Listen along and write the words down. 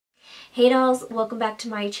Hey dolls, welcome back to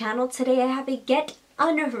my channel. Today I have a Get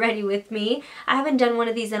Unready With Me. I haven't done one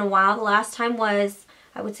of these in a while. The last time was,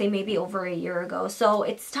 I would say, maybe over a year ago. So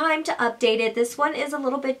it's time to update it. This one is a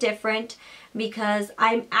little bit different because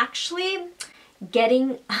I'm actually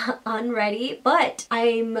getting unready, but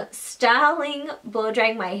I'm styling, blow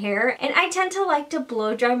drying my hair. And I tend to like to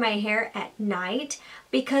blow dry my hair at night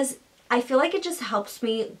because I feel like it just helps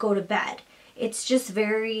me go to bed. It's just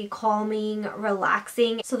very calming,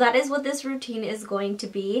 relaxing. So that is what this routine is going to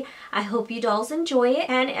be. I hope you dolls enjoy it.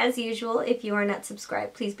 And as usual, if you are not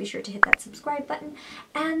subscribed, please be sure to hit that subscribe button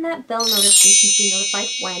and that bell notification to be notified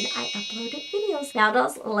when I upload videos. Now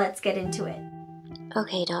dolls, let's get into it.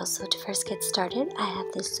 Okay dolls, so to first get started, I have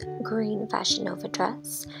this green Fashion Nova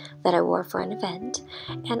dress that I wore for an event,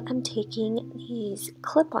 and I'm taking these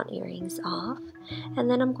clip-on earrings off, and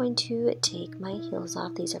then I'm going to take my heels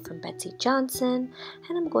off. These are from Betsy Johnson,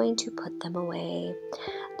 and I'm going to put them away.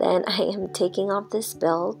 Then I am taking off this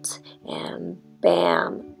belt, and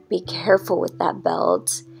bam, be careful with that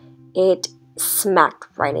belt. It smacked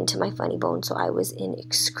right into my funny bone, so I was in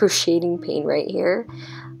excruciating pain right here.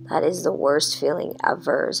 That is the worst feeling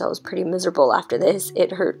ever. So I was pretty miserable after this.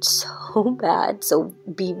 It hurt so bad. So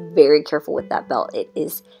be very careful with that belt. It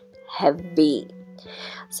is heavy.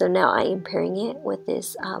 So now I am pairing it with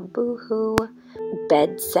this Boohoo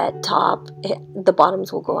bed set top. The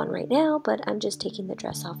bottoms will go on right now, but I'm just taking the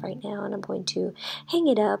dress off right now and I'm going to hang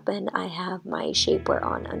it up, and I have my shapewear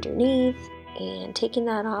on underneath. And taking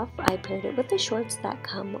that off, I paired it with the shorts that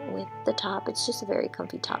come with the top. It's just a very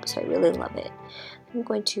comfy top, so I really love it. I'm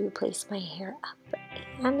going to place my hair up,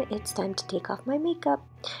 and it's time to take off my makeup.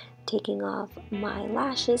 Taking off my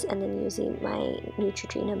lashes and then using my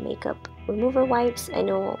Neutrogena makeup remover wipes. I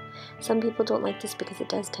know some people don't like this because it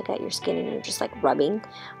does tug at your skin and you're just like rubbing,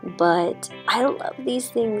 but I love these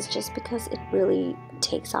things just because it really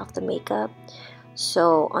takes off the makeup.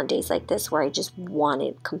 So on days like this where I just want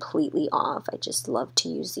it completely off, I just love to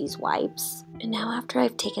use these wipes. And now after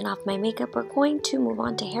I've taken off my makeup, we're going to move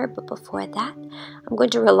on to hair. But before that, I'm going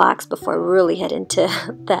to relax before I really head into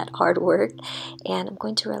that hard work. And I'm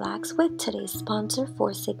going to relax with today's sponsor,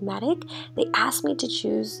 Four Sigmatic. They asked me to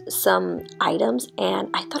choose some items, and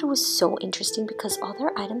I thought it was so interesting because all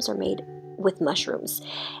their items are made with mushrooms,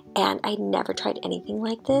 and I never tried anything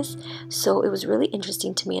like this, so it was really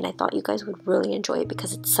interesting to me, and I thought you guys would really enjoy it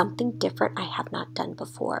because it's something different I have not done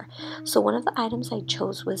before. So one of the items I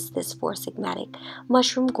chose was this Four Sigmatic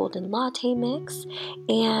mushroom golden latte mix,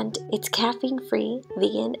 and it's caffeine free,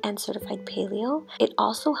 vegan, and certified paleo. It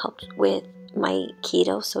also helps with my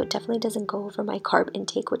keto, so it definitely doesn't go over my carb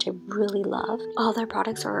intake, which I really love. All their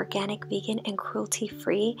products are organic, vegan, and cruelty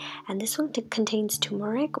free, and this one contains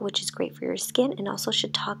turmeric, which is great for your skin, and also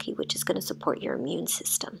shiitake, which is going to support your immune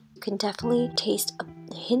system. You can definitely taste a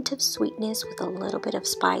hint of sweetness with a little bit of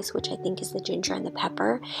spice, which I think is the ginger and the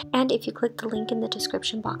pepper. And if you click the link in the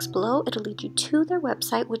description box below, it'll lead you to their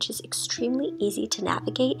website, which is extremely easy to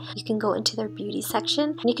navigate. You can go into their beauty section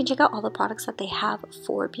and you can check out all the products that they have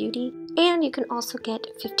for beauty, and you can also get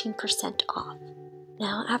 15% off.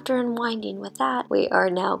 Now, after unwinding with that, we are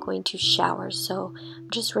now going to shower. So I'm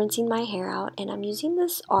just rinsing my hair out, and I'm using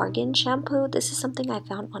this argan shampoo. This is something I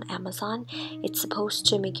found on Amazon. It's supposed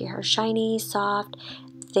to make your hair shiny, soft,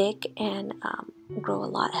 thick, and grow a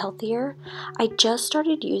lot healthier. I just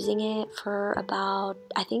started using it for about,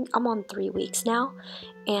 I think I'm on 3 weeks now,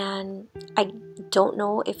 and I don't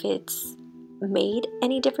know if it's made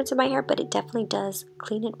any difference in my hair, but it definitely does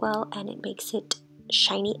clean it well, and it makes it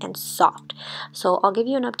shiny and soft. So I'll give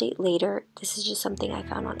you an update later. This is just something I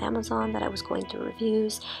found on Amazon that I was going through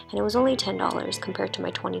reviews, and it was only $10 compared to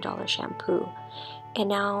my $20 shampoo. And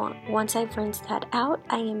now, once I've rinsed that out,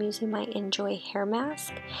 I am using my Enjoy hair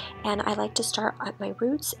mask, and I like to start at my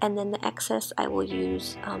roots, and then the excess I will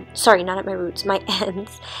use, sorry, not at my roots, my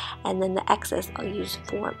ends, and then the excess I'll use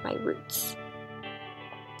for my roots.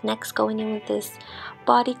 Next, going in with this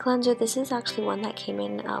body cleanser. This is actually one that came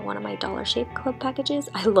in one of my Dollar Shave Club packages.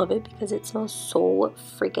 I love it because it smells so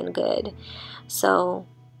freaking good. So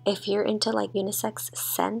if you're into like unisex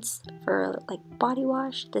scents for like body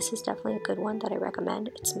wash, this is definitely a good one that I recommend.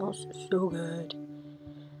 It smells so good.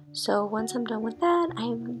 So once I'm done with that,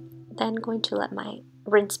 I'm then going to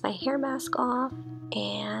rinse my hair mask off,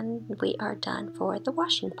 and we are done for the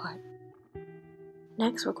washing part.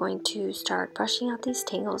 Next, we're going to start brushing out these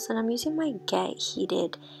tangles, and I'm using my Get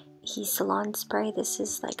Heated Heat Salon Spray. This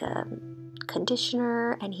is like a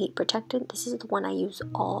conditioner and heat protectant. This is the one I use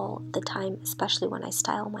all the time, especially when I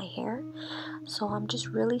style my hair. So I'm just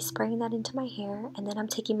really spraying that into my hair, and then I'm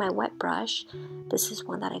taking my wet brush. This is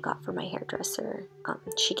one that I got from my hairdresser.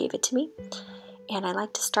 She gave it to me. and I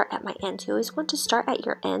like to start at my ends. You always want to start at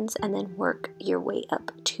your ends and then work your way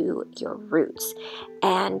up to your roots.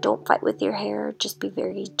 And don't fight with your hair, just be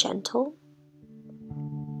very gentle.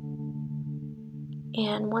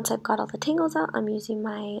 And once I've got all the tangles out, I'm using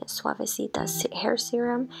my Suavecita hair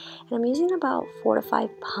serum, and I'm using about 4 to 5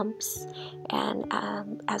 pumps. And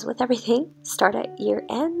as with everything, start at your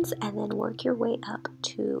ends and then work your way up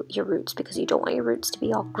to your roots, because you don't want your roots to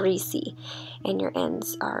be all greasy, and your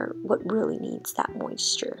ends are what really needs that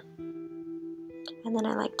moisture. And then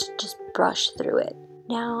I like to just brush through it.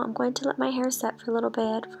 Now I'm going to let my hair set for a little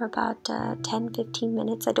bit, for about 10-15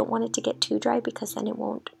 minutes. I don't want it to get too dry because then it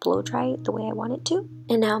won't blow dry the way I want it to.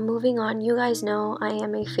 And now moving on, you guys know I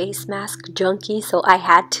am a face mask junkie, so I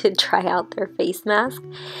had to try out their face mask.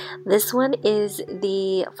 This one is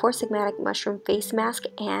the Four Sigmatic Mushroom Face Mask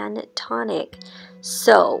and Tonic.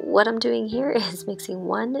 So what I'm doing here is mixing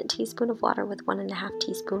 1 teaspoon of water with 1.5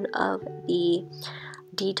 teaspoon of the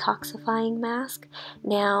detoxifying mask.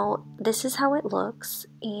 Now this is how it looks,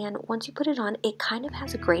 and once you put it on, it kind of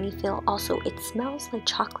has a grainy feel. Also, it smells like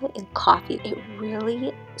chocolate and coffee. It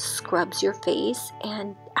really scrubs your face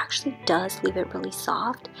and actually does leave it really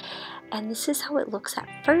soft. And this is how it looks at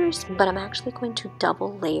first, but I'm actually going to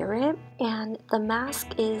double layer it. And the mask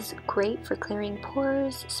is great for clearing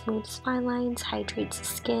pores, smooths fine lines, hydrates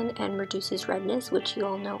skin, and reduces redness, which you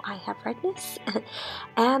all know I have redness.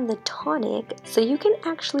 And the tonic, so you can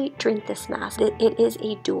actually drink this mask. It is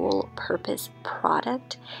a dual purpose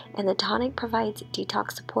product, and the tonic provides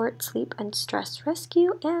detox support, sleep and stress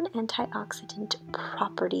rescue, and antioxidant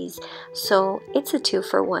properties. So it's a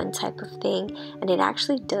 2-for-1 type of thing, and it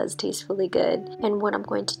actually does taste really good. And what I'm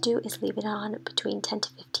going to do is leave it on between 10 to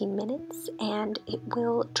 15 minutes, and it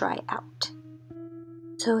will dry out.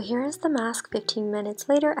 So here is the mask 15 minutes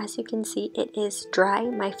later. As you can see, it is dry.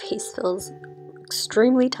 My face feels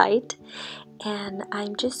extremely tight, and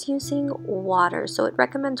I'm just using water. So it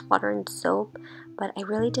recommends water and soap, but I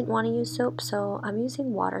really didn't want to use soap, so I'm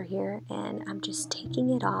using water here, and I'm just taking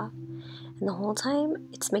it off. And the whole time,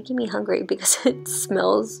 it's making me hungry because it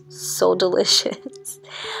smells so delicious.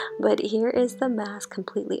 But here is the mask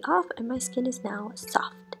completely off, and my skin is now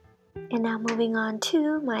soft. And now moving on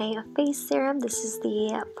to my face serum. This is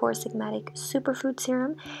the Four Sigmatic Superfood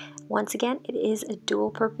Serum. Once again, it is a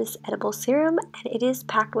dual-purpose edible serum, and it is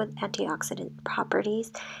packed with antioxidant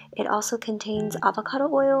properties. It also contains avocado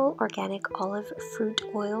oil, organic olive fruit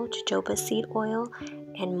oil, jojoba seed oil,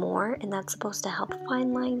 and more, and that's supposed to help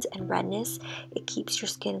fine lines and redness. It keeps your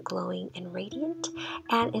skin glowing and radiant,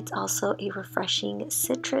 and it's also a refreshing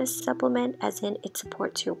citrus supplement, as in it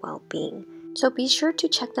supports your well-being. So be sure to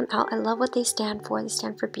check them out. I love what they stand for. They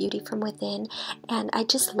stand for beauty from within, and I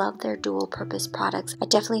just love their dual purpose products. I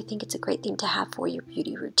definitely think it's a great thing to have for your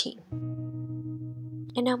beauty routine.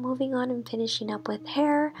 And now moving on and finishing up with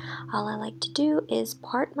hair, all I like to do is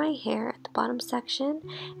part my hair at the bottom section,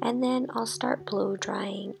 and then I'll start blow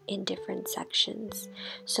drying in different sections.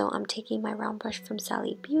 So I'm taking my round brush from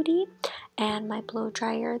Sally Beauty and my blow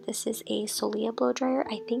dryer. This is a Solia blow dryer.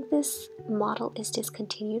 I think this model is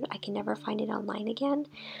discontinued. I can never find it online again,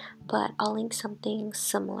 but I'll link something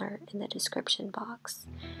similar in the description box.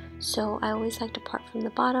 So I always like to part from the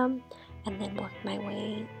bottom and then work my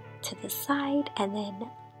way to the side and then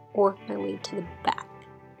work my way to the back.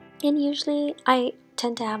 And usually I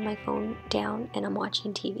tend to have my phone down and I'm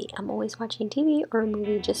watching TV. I'm always watching TV or a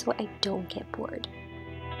movie just so I don't get bored.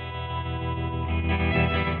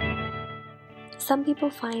 Some people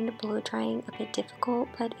find blow drying a bit difficult,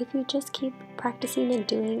 but if you just keep practicing and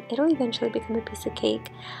doing, it'll eventually become a piece of cake.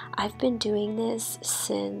 I've been doing this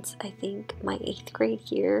since I think my 8th grade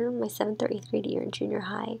year, my 7th or 8th grade year in junior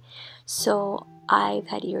high. So I've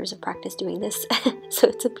had years of practice doing this, so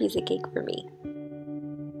it's a piece of cake for me.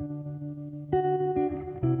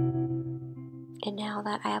 And now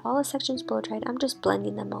that I have all the sections blow dried, I'm just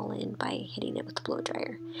blending them all in by hitting it with the blow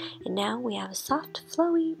dryer. And now we have a soft,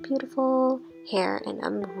 flowy, beautiful hair, and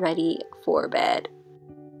I'm ready for bed.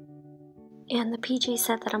 And the PJ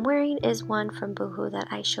set that I'm wearing is one from Boohoo that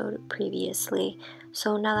I showed previously.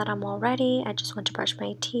 So now that I'm all ready, I just went to brush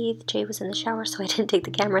my teeth. Jay was in the shower, so I didn't take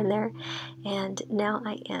the camera in there. And now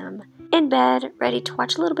I am in bed, ready to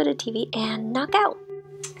watch a little bit of TV and knock out.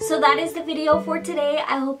 So that is the video for today.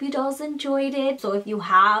 I hope you dolls enjoyed it. So if you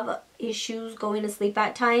have issues going to sleep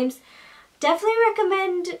at times, definitely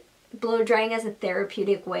recommend blow drying as a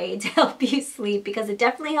therapeutic way to help you sleep, because it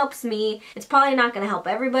definitely helps me. It's probably not going to help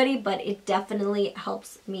everybody, but it definitely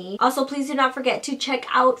helps me. Also, please do not forget to check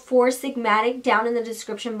out Four Sigmatic down in the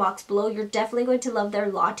description box below. You're definitely going to love their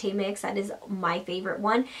latte mix. That is my favorite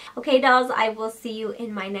one. Okay, dolls, I will see you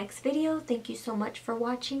in my next video. Thank you so much for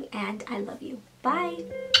watching, and I love you.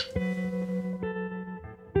 Bye!